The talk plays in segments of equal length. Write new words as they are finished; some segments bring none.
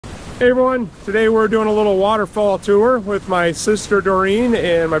Hey everyone, today we're doing a little waterfall tour with my sister Doreen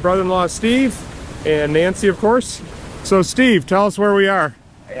and my brother-in-law Steve and Nancy, of course. So Steve, tell us where we are.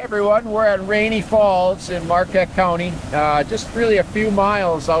 Hey everyone, we're at Reany Falls in Marquette County, just really a few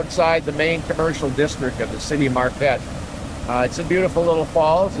miles outside the main commercial district of the city of Marquette. It's a beautiful little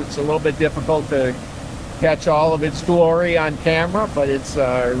falls. It's a little bit difficult to catch all of its glory on camera, but it's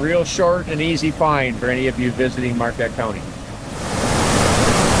a real short and easy find for any of you visiting Marquette County.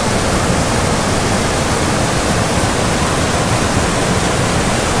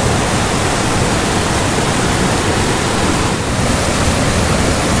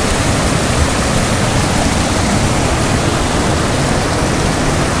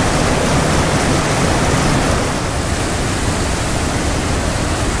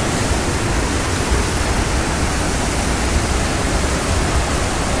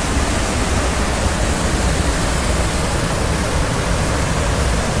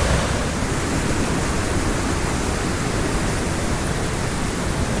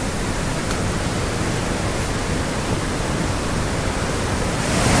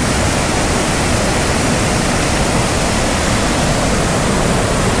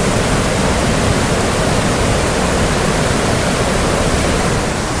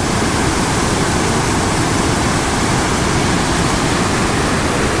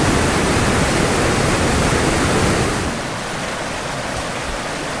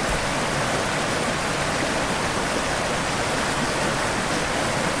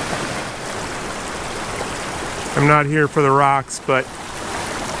 I'm not here for the rocks, but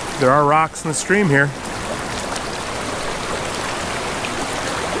there are rocks in the stream here.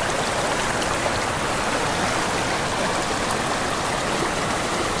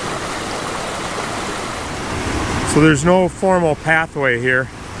 So there's no formal pathway here.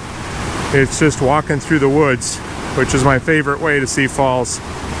 It's just walking through the woods, which is my favorite way to see falls.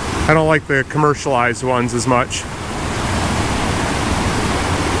 I don't like the commercialized ones as much.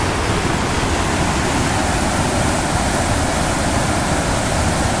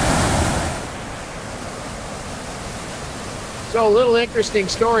 So a little interesting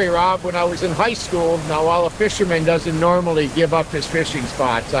story, Rob. When I was in high school, now while a fisherman doesn't normally give up his fishing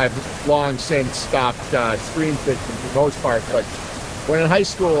spots, I've long since stopped stream fishing for the most part, but when in high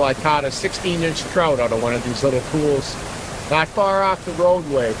school I caught a 16-inch trout out of one of these little pools not far off the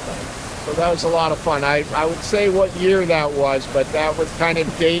roadway. So that was a lot of fun. I would say what year that was, but that would kind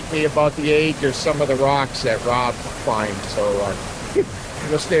of date me about the age of some of the rocks that Rob finds. So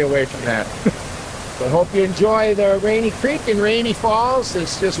we'll stay away from that. I hope you enjoy the Reany Creek and Reany Falls.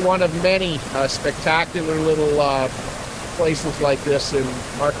 It's just one of many spectacular little places like this in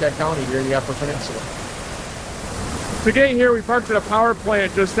Marquette County here in the Upper Peninsula. To get here, we parked at a power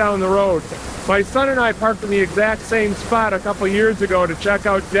plant just down the road. My son and I parked in the exact same spot a couple years ago to check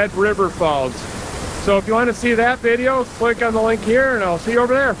out Dead River Falls. So if you want to see that video, click on the link here and I'll see you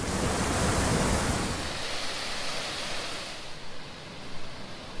over there.